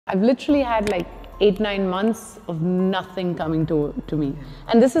I've literally had like 8-9 months of nothing coming to me.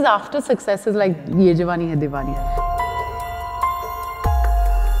 And this is after successes like Ye Jawani Hai Diwani.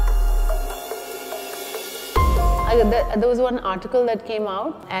 There was one article that came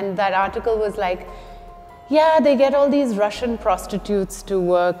out, and that article was like, yeah, they get all these Russian prostitutes to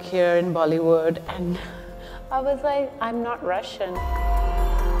work here in Bollywood. And I was like, I'm not Russian.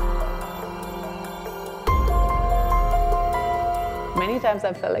 Many times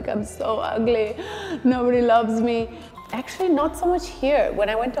I felt like I'm so ugly, nobody loves me. Actually, not so much here. When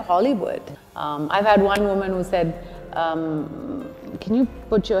I went to Hollywood, I've had one woman who said, can you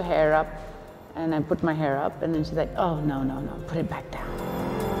put your hair up? And I put my hair up, and then she's like, oh, no, no, no, put it back down.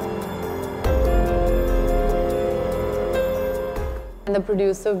 And the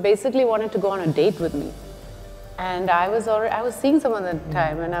producer basically wanted to go on a date with me. And I was seeing someone at the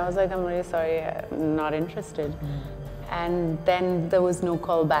time, and I was like, I'm really sorry, I'm not interested. And then there was no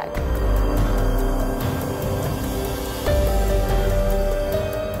call back.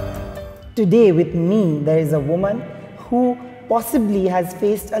 Today with me, there is a woman who possibly has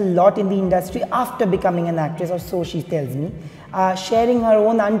faced a lot in the industry after becoming an actress, or so she tells me. Sharing her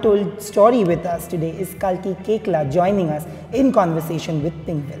own untold story with us today is Kalki Koechlin, joining us in conversation with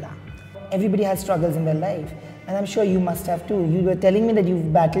Pinkvilla. Everybody has struggles in their life, and I'm sure you must have too. You were telling me that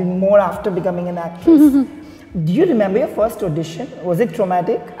you've battled more after becoming an actress. Do you remember your first audition? Was it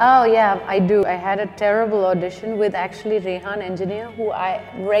traumatic? Oh yeah, I do. I had a terrible audition with actually Rehan engineer, who I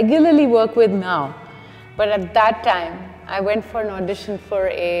regularly work with now. But at that time, I went for an audition for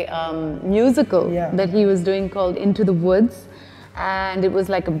a musical that he was doing called Into the Woods. And it was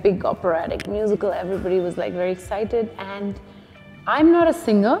like a big operatic musical. Everybody was like very excited. And I'm not a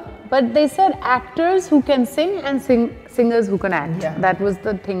singer, but they said actors who can sing and singers who can act. Yeah. That was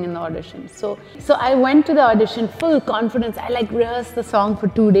the thing in the audition. So I went to the audition full confidence. I like rehearsed the song for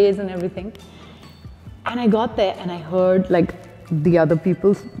 2 days and everything. And I got there and I heard like the other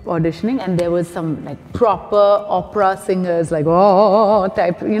people auditioning, and there was some like proper opera singers, like oh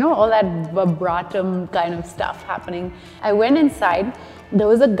type, you know, all that vibratum kind of stuff happening. I went inside. There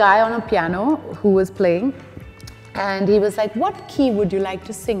was a guy on a piano who was playing. And he was like, what key would you like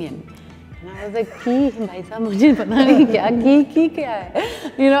to sing in? And I was like, key? Bhai sahab, mujhe pata nahi kya key kya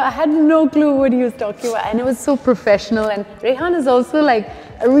hai? You know, I had no clue what he was talking about. And it was so professional. And Rehan is also like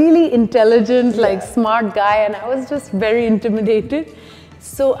a really intelligent, like smart guy. And I was just very intimidated.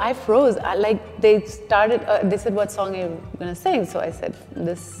 So I froze. They started, they said, what song are you going to sing? So I said,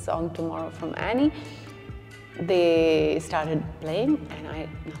 this song Tomorrow from Annie. They started playing, and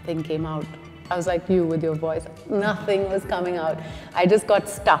nothing came out. I was like you with your voice. Nothing was coming out. I just got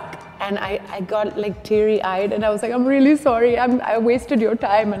stuck, and I got like teary-eyed, and I was like, I'm really sorry. I wasted your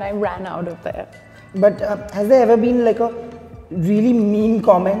time, and I ran out of there. But has there ever been like a really mean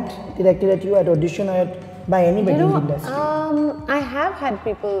comment directed at you at audition or by anybody in the industry? I have had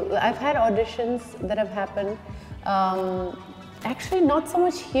people. I've had auditions that have happened. Actually, not so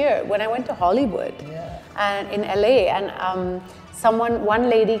much here. When I went to Hollywood and in LA, and one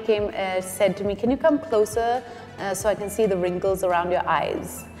lady came, said to me, can you come closer so I can see the wrinkles around your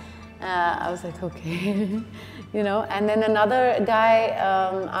eyes? I was like, okay, you know. And then another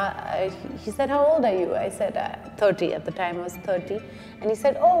guy, he said, how old are you? I said, 30. At the time I was 30. And he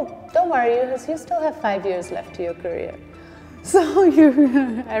said, oh, don't worry, you still have 5 years left to your career. So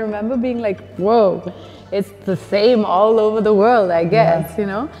I remember being like, whoa, it's the same all over the world, I guess, you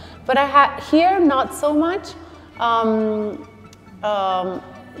know. But here, not so much.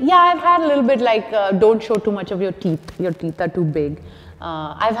 Yeah, I've had a little bit like, don't show too much of your teeth. Your teeth are too big.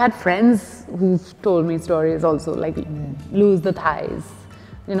 I've had friends who've told me stories also, like lose the thighs.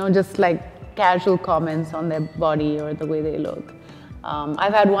 You know, just like casual comments on their body or the way they look.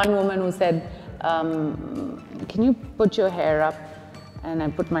 I've had one woman who said, can you put your hair up? And I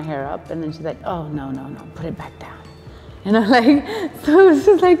put my hair up, and then she's like, oh, no, no, no, put it back down. You know, like, so it's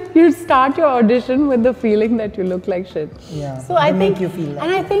just like you start your audition with the feeling that you look like shit. Yeah, so I think, make you feel like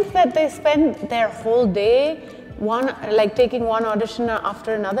and I think that they spend their whole day taking one audition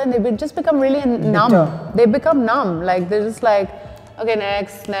after another, and they just become really numb. Bitter. They become numb, like they're just like, okay,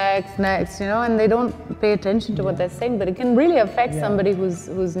 next, next, next, you know, and they don't pay attention to what they're saying, but it can really affect somebody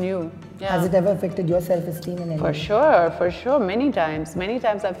who's new. Yeah. Has it ever affected your self-esteem in any way? For sure, many times. Many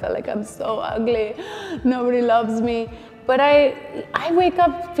times I felt like I'm so ugly, nobody loves me. But I wake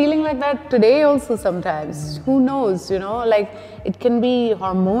up feeling like that today also sometimes. Who knows, you know, like it can be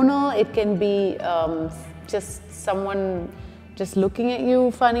hormonal, it can be just someone just looking at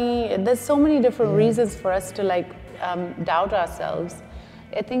you funny. There's so many different reasons for us to like doubt ourselves.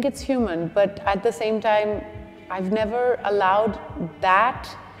 I think it's human, but at the same time, I've never allowed that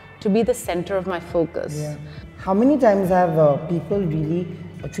to be the center of my focus. Yeah. How many times have people really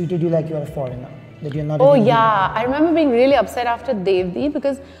treated you like you're a foreigner? That you're not Oh yeah, I remember being really upset after Devdi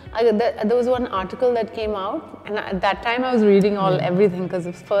because there was one article that came out, and at that time I was reading everything because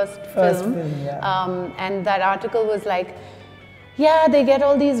it was first film. And that article was like, yeah, they get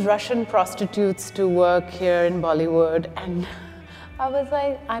all these Russian prostitutes to work here in Bollywood, and I was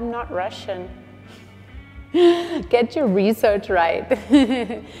like, I'm not Russian. Get your research right.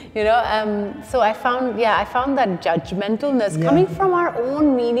 So I found that judgmentalness coming from our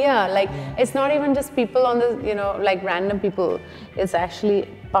own media. Like, it's not even just people on the, like random people. It's actually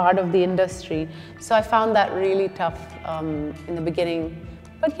part of the industry. So I found that really tough in the beginning.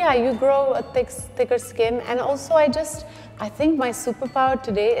 But yeah, you grow a thicker skin. And also I think my superpower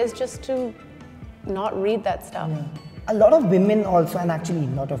today is just to not read that stuff. Yeah. A lot of women also, and actually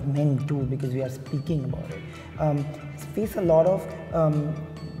a lot of men too, because we are speaking about it, face a lot of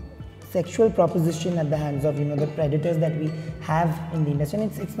sexual proposition at the hands of the predators that we have in the industry.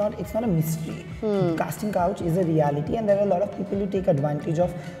 And it's not a mystery. Casting couch is a reality, and there are a lot of people who take advantage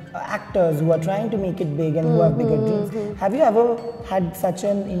of actors who are trying to make it big and who have bigger dreams. Have you ever had such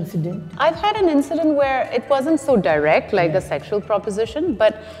an incident? I've had an incident where it wasn't so direct, like a sexual proposition,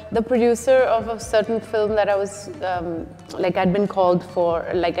 but the producer of a certain film that I was, I'd been called for,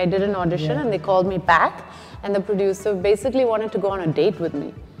 like I did an audition and they called me back, and the producer basically wanted to go on a date with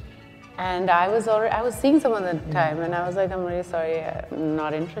me. And I was seeing someone at the time, and I was like, I'm really sorry, I'm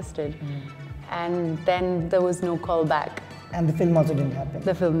not interested. And then there was no call back. And the film also didn't happen.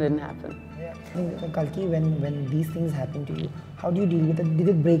 The film didn't happen. Yeah. Kalki, when these things happen to you, how do you deal with it? Did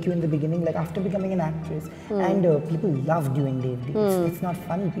it break you in the beginning, like after becoming an actress? And people love doing Devdi. It's not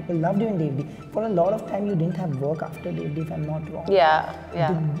funny. People love doing Devdi. For a lot of time, you didn't have work after Devdi, if I'm not wrong. Yeah.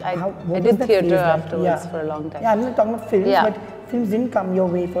 I did theatre afterwards for a long time. Yeah, I'm not talking about films, but films didn't come your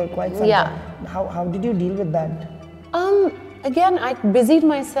way for quite some time. How did you deal with that? Again, I busied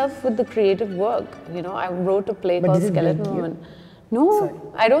myself with the creative work. I wrote a play called Skeleton Woman.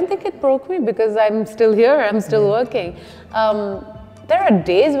 No, I don't think it broke me because I'm still here, I'm still working. There are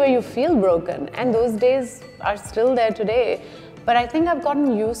days where you feel broken, and those days are still there today. But I think I've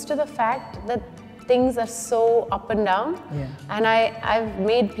gotten used to the fact that things are so up and down. And I've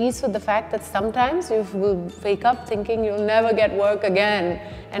made peace with the fact that sometimes you will wake up thinking you'll never get work again.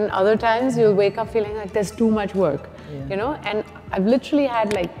 And other times you'll wake up feeling like there's too much work, And I've literally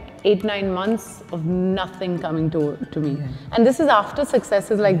had like 8-9 months of nothing coming to me. And this is after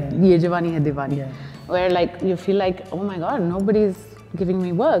successes like Ye Jawani Hai Diwani, where like you feel like, oh my God, nobody's giving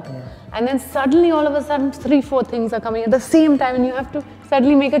me work. And then suddenly all of a sudden 3-4 things are coming at the same time, and you have to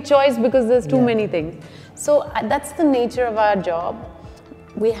suddenly make a choice because there's too many things. So that's the nature of our job.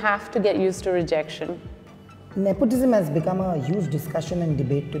 We have to get used to rejection. Nepotism has become a huge discussion and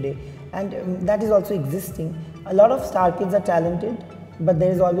debate today, and that is also existing. A lot of star kids are talented, but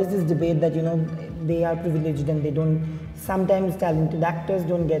there is always this debate that they are privileged and they don't. Sometimes talented actors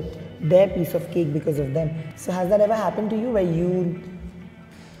don't get their piece of cake because of them. So has that ever happened to you where you?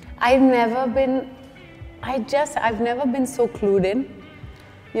 I've never been so clued in.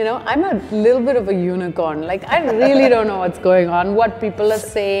 I'm a little bit of a unicorn. Like, I really don't know what's going on, what people are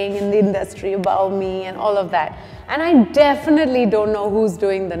saying in the industry about me and all of that. And I definitely don't know who's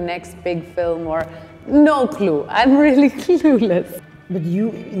doing the next big film, or no clue. I'm really clueless. But you,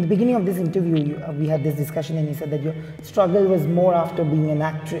 in the beginning of this interview, we had this discussion and you said that your struggle was more after being an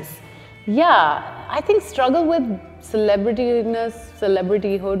actress. Yeah, I think struggle with celebrityness,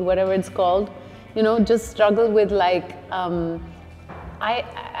 celebrityhood, whatever it's called. Just struggle with like,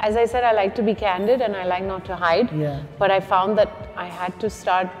 as I said, I like to be candid and I like not to hide. But I found that I had to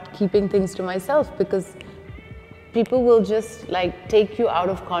start keeping things to myself because people will just like take you out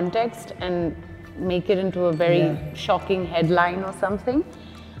of context and make it into a very shocking headline or something.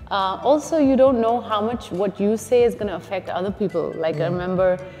 Also, you don't know how much what you say is going to affect other people. Like I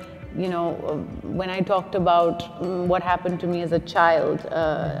remember, when I talked about what happened to me as a child,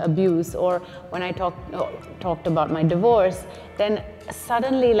 abuse, or when I talked about my divorce, then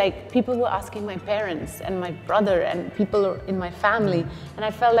suddenly like people were asking my parents and my brother and people in my family, and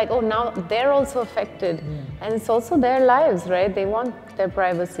I felt like, oh, now they're also affected, and it's also their lives, right? They want their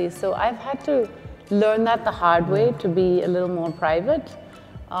privacy. So I've had to learn that the hard way, to be a little more private.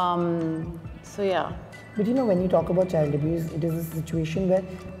 So yeah. But when you talk about child abuse, it is a situation where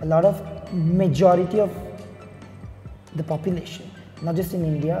a lot of majority of the population, not just in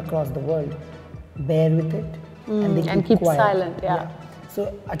India, across the world, bear with it and they keep quiet. Silent. Yeah.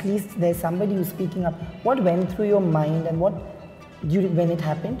 So at least there's somebody who's speaking up. What went through your mind and when it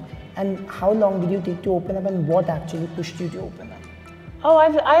happened, and how long did you take to open up, and what actually pushed you to open up? Oh,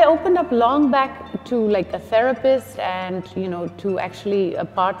 I opened up long back to like a therapist and, you know, to actually a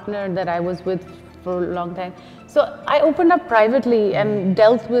partner that I was with for a long time. So I opened up privately and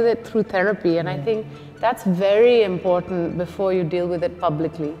dealt with it through therapy, and I think that's very important before you deal with it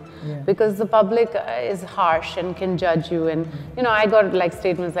publicly. Because the public is harsh and can judge you, and you know, I got like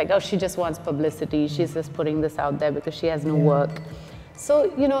statements like, oh, she just wants publicity, she's just putting this out there because she has no work.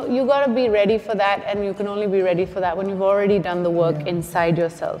 So, you know, you got to be ready for that, and you can only be ready for that when you've already done the work inside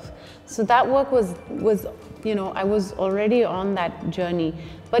yourself. So that work was, you know, I was already on that journey.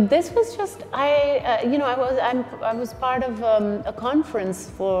 But this was just, you know, I was part of a conference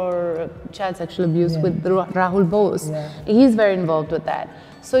for child sexual abuse with Rahul Bose. He's very involved with that.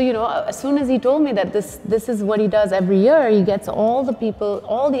 So, you know, as soon as he told me that this is what he does every year, he gets all the people,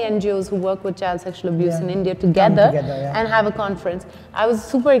 all the NGOs who work with child sexual abuse in India together and have a conference. I was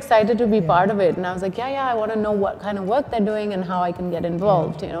super excited to be part of it, and I was like, yeah, I want to know what kind of work they're doing and how I can get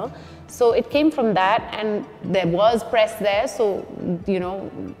involved, you know. So it came from that, and there was press there, so, you know,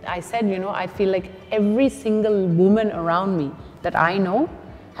 I said, you know, I feel like every single woman around me that I know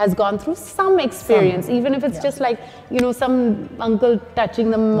has gone through some experience, even if it's just like, you know, some uncle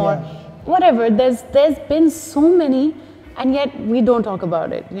touching them or whatever. There's been so many, and yet we don't talk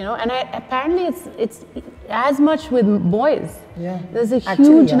about it, you know. And apparently it's as much with boys. There's a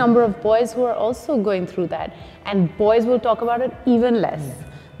huge number of boys who are also going through that, and boys will talk about it even less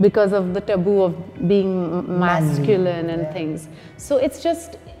because of the taboo of being masculine and things. So it's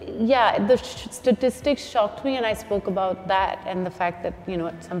just, the statistics shocked me, and I spoke about that and the fact that, you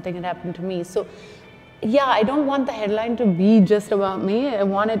know, something had happened to me. So I don't want the headline to be just about me. I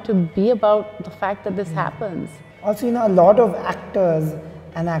want it to be about the fact that this happens. Also, you know, a lot of actors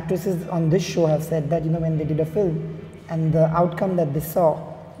and actresses on this show have said that, you know, when they did a film and the outcome that they saw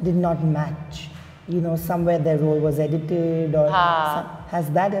did not match. You know, somewhere their role was edited, or has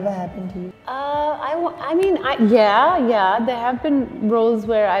that ever happened to you? I mean, there have been roles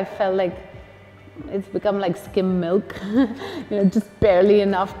where I felt like it's become like skim milk, you know, just barely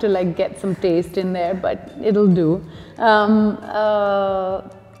enough to like get some taste in there, but it'll do.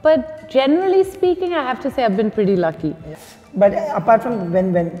 But generally speaking, I have to say I've been pretty lucky. But apart from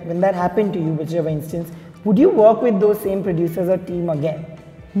when that happened to you, whichever instance, would you work with those same producers or team again,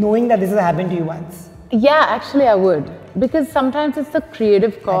 knowing that this has happened to you once? Yeah, actually I would, because sometimes it's a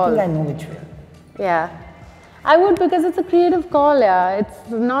creative call. I think I know which way. Yeah, I would, because it's a creative call. It's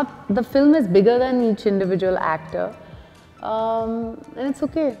not, the film is bigger than each individual actor, and it's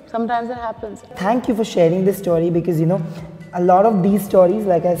okay. Sometimes it happens. Thank you for sharing this story, because, you know, a lot of these stories,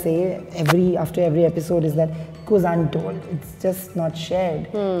 like I say, after every episode, is that it goes untold. It's just not shared.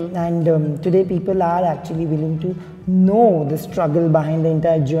 And today people are actually willing to know the struggle behind the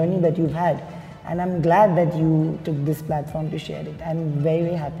entire journey that you've had. And I'm glad that you took this platform to share it. I'm very,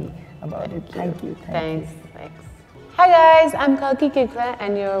 very happy about it. Thank you. Thanks. Hi guys, I'm Kalki Koechlin,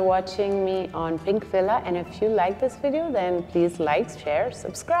 and you're watching me on Pinkvilla. And if you like this video, then please like, share,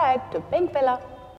 subscribe to Pinkvilla.